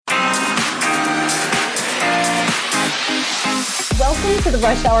Welcome to the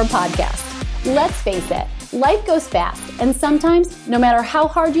Rush Hour Podcast. Let's face it, life goes fast, and sometimes, no matter how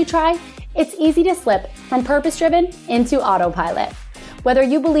hard you try, it's easy to slip from purpose-driven into autopilot. Whether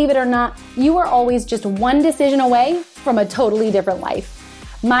you believe it or not, you are always just one decision away from a totally different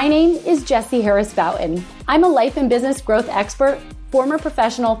life. My name is Jessie Harris Fountain. I'm a life and business growth expert, former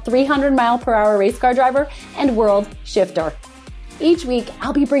professional 300-mile-per-hour race car driver, and world shifter. Each week,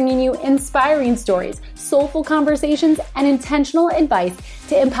 I'll be bringing you inspiring stories, soulful conversations, and intentional advice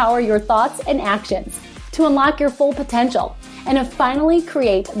to empower your thoughts and actions, to unlock your full potential, and to finally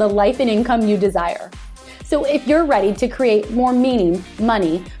create the life and income you desire. So if you're ready to create more meaning,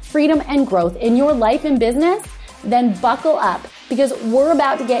 money, freedom, and growth in your life and business, then buckle up because we're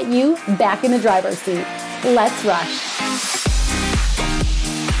about to get you back in the driver's seat. Let's rush.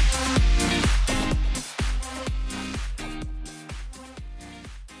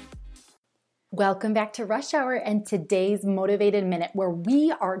 Welcome back to Rush Hour and today's Motivated Minute, where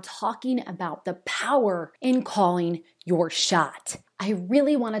we are talking about the power in calling your shot. I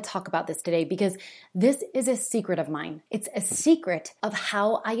really want to talk about this today because this is a secret of mine. It's a secret of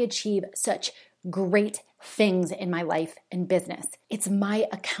how I achieve such great things in my life and business. It's my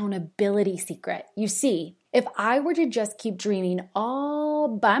accountability secret. You see, if I were to just keep dreaming all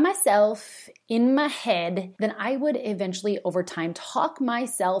by myself in my head, then I would eventually over time talk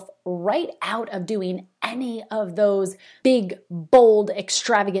myself right out of doing any of those big, bold,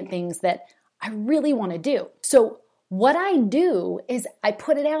 extravagant things that I really want to do. So what I do is I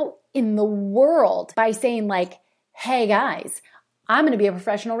put it out in the world by saying like, hey guys, I'm going to be a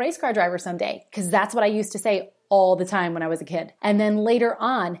professional race car driver someday, because that's what I used to say all the time when I was a kid. And then later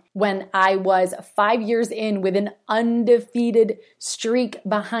on, when I was 5 years in with an undefeated streak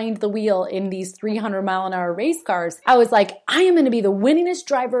behind the wheel in these 300-mile-an-hour race cars, I was like, I am going to be the winningest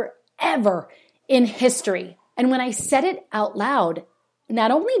driver ever in history. And when I said it out loud,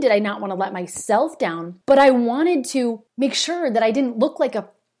 not only did I not want to let myself down, but I wanted to make sure that I didn't look like a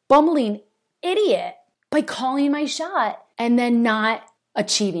bumbling idiot by calling my shot and then not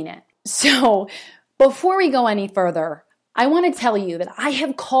achieving it. So before we go any further, I want to tell you that I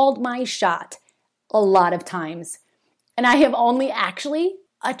have called my shot a lot of times, and I have only actually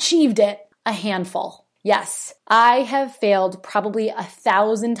achieved it a handful. Yes, I have failed probably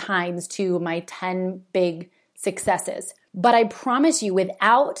 1,000 times to my 10 big successes. But I promise you,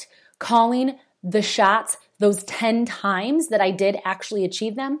 without calling the shots those 10 times that I did actually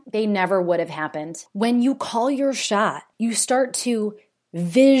achieve them, they never would have happened. When you call your shot, you start to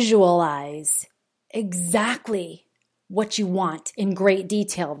visualize exactly what you want in great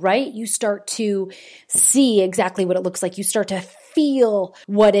detail, right? You start to see exactly what it looks like. You start to feel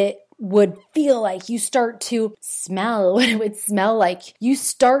what it would feel like. You start to smell what it would smell like. You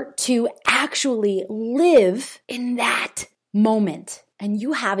start to actually live in that moment, and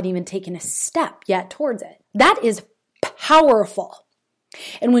you haven't even taken a step yet towards it. That is powerful.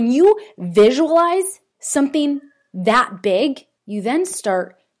 And when you visualize something that big, you then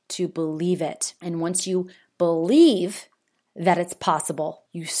start to believe it. And once you believe that it's possible,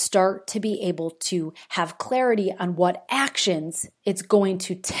 you start to be able to have clarity on what actions it's going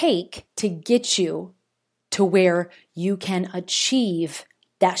to take to get you to where you can achieve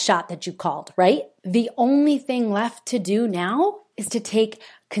that shot that you called, right? The only thing left to do now is to take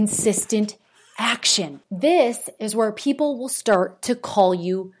consistent action. This is where people will start to call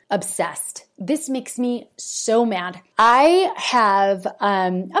you obsessed. This makes me so mad. I have a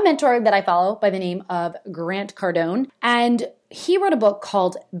mentor that I follow by the name of Grant Cardone, and he wrote a book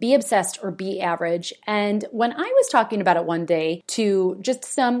called Be Obsessed or Be Average. And when I was talking about it one day to just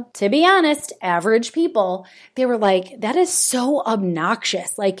some, to be honest, average people, they were like, that is so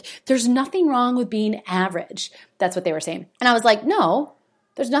obnoxious. Like, there's nothing wrong with being average. That's what they were saying. And I was like, no,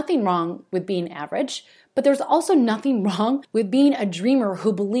 there's nothing wrong with being average, but there's also nothing wrong with being a dreamer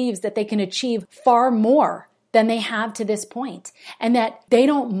who believes that they can achieve far more than they have to this point, and that they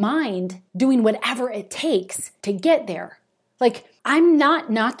don't mind doing whatever it takes to get there. Like, I'm not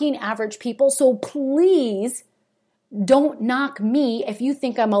knocking average people, so please don't knock me if you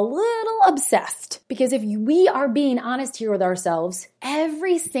think I'm a little obsessed. Because if we are being honest here with ourselves,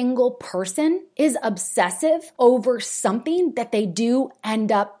 every single person is obsessive over something that they do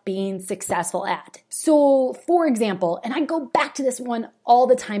end up being successful at. So, for example, and I go back to this one all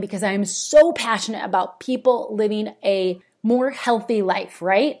the time because I am so passionate about people living a more healthy life,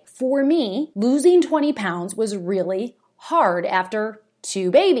 right? For me, losing 20 pounds was really hard after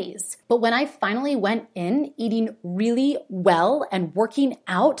 2 babies. But when I finally went in eating really well and working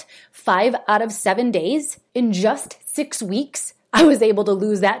out 5 out of 7 days, in just 6 weeks, I was able to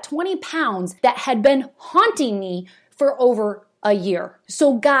lose that 20 pounds that had been haunting me for over a year.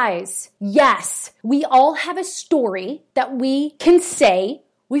 So guys, yes, we all have a story that we can say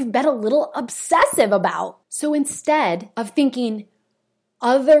we've been a little obsessive about. So instead of thinking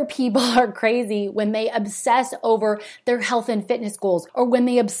other people are crazy when they obsess over their health and fitness goals, or when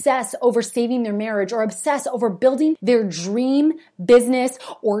they obsess over saving their marriage, or obsess over building their dream business,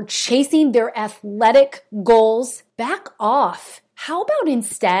 or chasing their athletic goals, back off. How about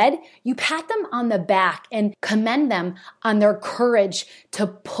instead you pat them on the back and commend them on their courage to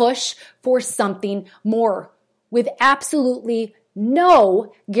push for something more with absolutely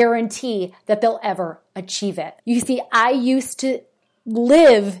no guarantee that they'll ever achieve it. You see, I used to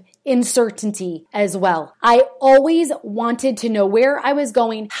live in certainty as well. I always wanted to know where I was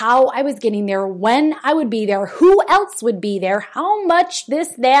going, how I was getting there, when I would be there, who else would be there, how much this,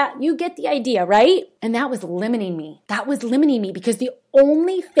 that. You get the idea, right? And that was limiting me. That was limiting me because the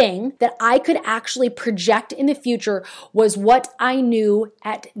only thing that I could actually project in the future was what I knew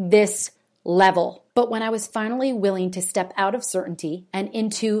at this level. But when I was finally willing to step out of certainty and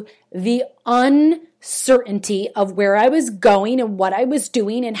into the uncertainty of where I was going and what I was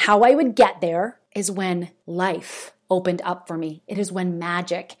doing and how I would get there, is when life opened up for me. It is when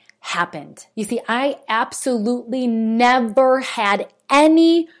magic happened. You see, I absolutely never had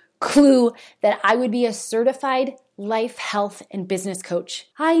any clue that I would be a certified life, health, and business coach.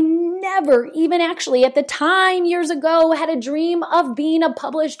 I never even actually at the time years ago had a dream of being a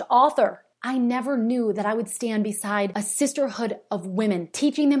published author. I never knew that I would stand beside a sisterhood of women,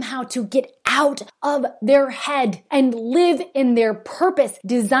 teaching them how to get out of their head and live in their purpose,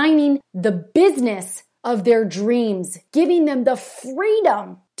 designing the business of their dreams, giving them the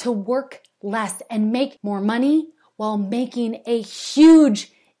freedom to work less and make more money while making a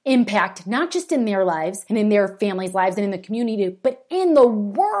huge impact, not just in their lives and in their families' lives and in the community, but in the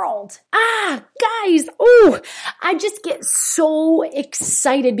world. Guys, I just get so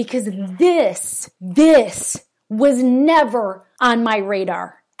excited because this was never on my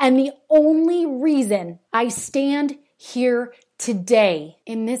radar. And the only reason I stand here today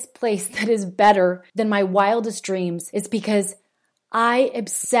in this place that is better than my wildest dreams is because I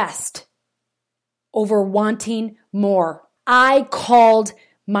obsessed over wanting more. I called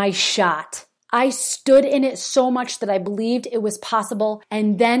my shot. I stood in it so much that I believed it was possible,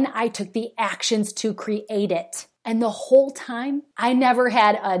 and then I took the actions to create it. And the whole time, I never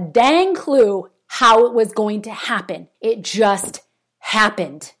had a dang clue how it was going to happen. It just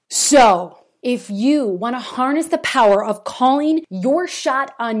happened. So, if you want to harness the power of calling your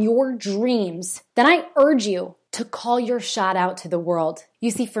shot on your dreams, then I urge you to call your shot out to the world.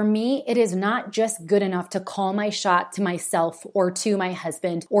 You see, for me, it is not just good enough to call my shot to myself or to my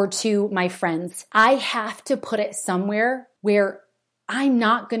husband or to my friends. I have to put it somewhere where I'm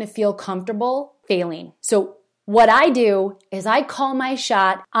not going to feel comfortable failing. So what I do is I call my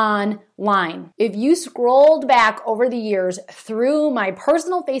shot online. If you scrolled back over the years through my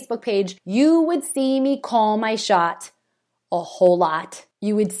personal Facebook page, you would see me call my shot a whole lot.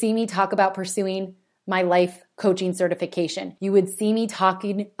 You would see me talk about pursuing my life coaching certification. You would see me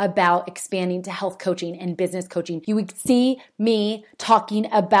talking about expanding to health coaching and business coaching. You would see me talking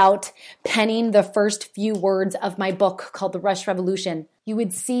about penning the first few words of my book called The Rush Revolution. You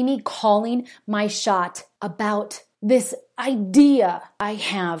would see me calling my shot about this idea I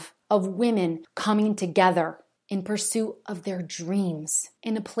have of women coming together in pursuit of their dreams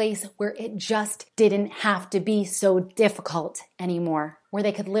in a place where it just didn't have to be so difficult anymore, where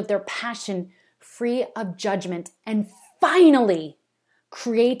they could live their passion free of judgment and finally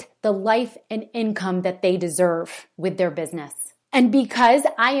create the life and income that they deserve with their business. And because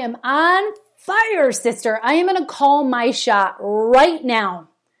I am on fire, sister, I am going to call my shot right now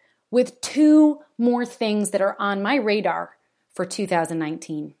with 2 more things that are on my radar for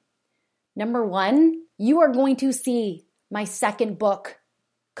 2019. Number 1, you are going to see my second book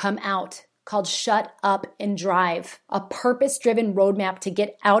come out called Shut Up and Drive, a purpose-driven roadmap to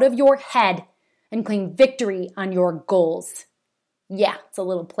get out of your head and claim victory on your goals. Yeah, it's a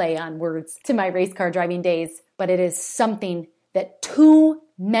little play on words to my race car driving days, but it is something that too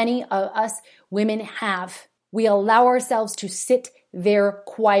many of us women have. We allow ourselves to sit there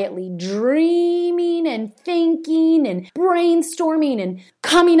quietly, dreaming and thinking and brainstorming and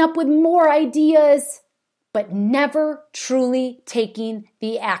coming up with more ideas, but never truly taking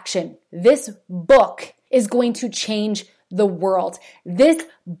the action. This book is going to change the world. This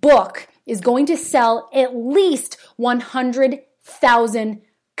book is going to sell at least 100,000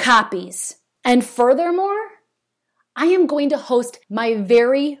 copies. And furthermore, I am going to host my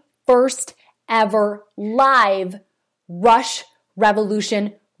very first ever live Rush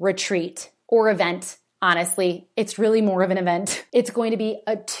Revolution retreat or event. honestly, it's really more of an event. It's going to be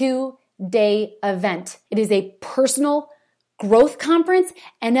a 2-day event. It is a personal growth conference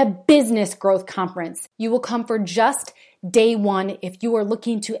and a business growth conference. You will come for just day 1 if you are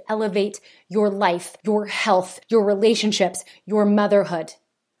looking to elevate your life, your health, your relationships, your motherhood.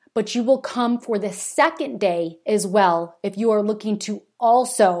 But you will come for the second day as well if you are looking to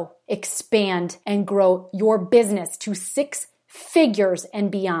also expand and grow your business to 6 figures and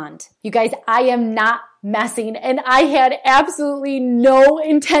beyond. You guys, I am not messing, and I had absolutely no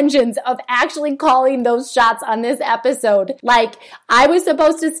intentions of actually calling those shots on this episode. Like, I was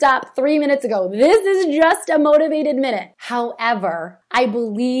supposed to stop 3 minutes ago. This is just a motivated minute. However, I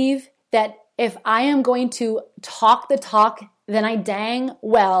believe that if I am going to talk the talk, then I dang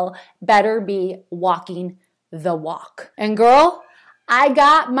well better be walking the walk. And girl, I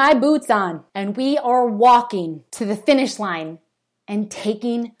got my boots on, and we are walking to the finish line and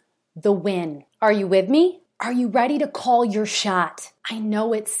taking the win. Are you with me? Are you ready to call your shot? I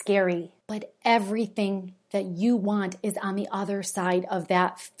know it's scary, but everything that you want is on the other side of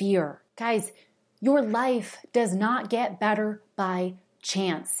that fear. Guys, your life does not get better by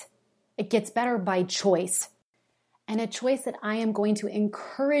chance. It gets better by choice. And a choice that I am going to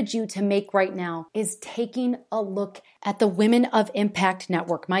encourage you to make right now is taking a look at the Women of Impact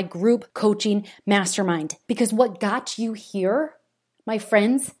Network, my group coaching mastermind. Because what got you here, my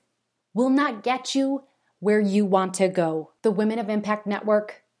friends, will not get you where you want to go. The Women of Impact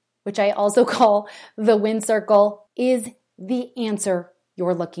Network, which I also call the Win Circle, is the answer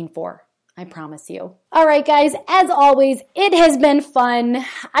you're looking for. I promise you. All right, guys, as always, it has been fun.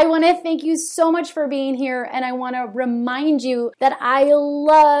 I want to thank you so much for being here, and I want to remind you that I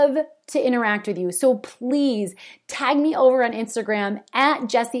love to interact with you. So please tag me over on Instagram at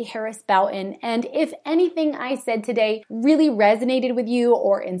Jessie Harris Boughton. And if anything I said today really resonated with you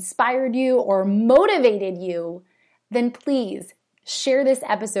or inspired you or motivated you, then please share this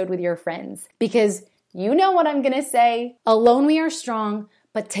episode with your friends, because you know what I'm going to say. Alone we are strong,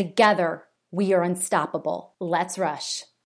 but together we are unstoppable. Let's rush.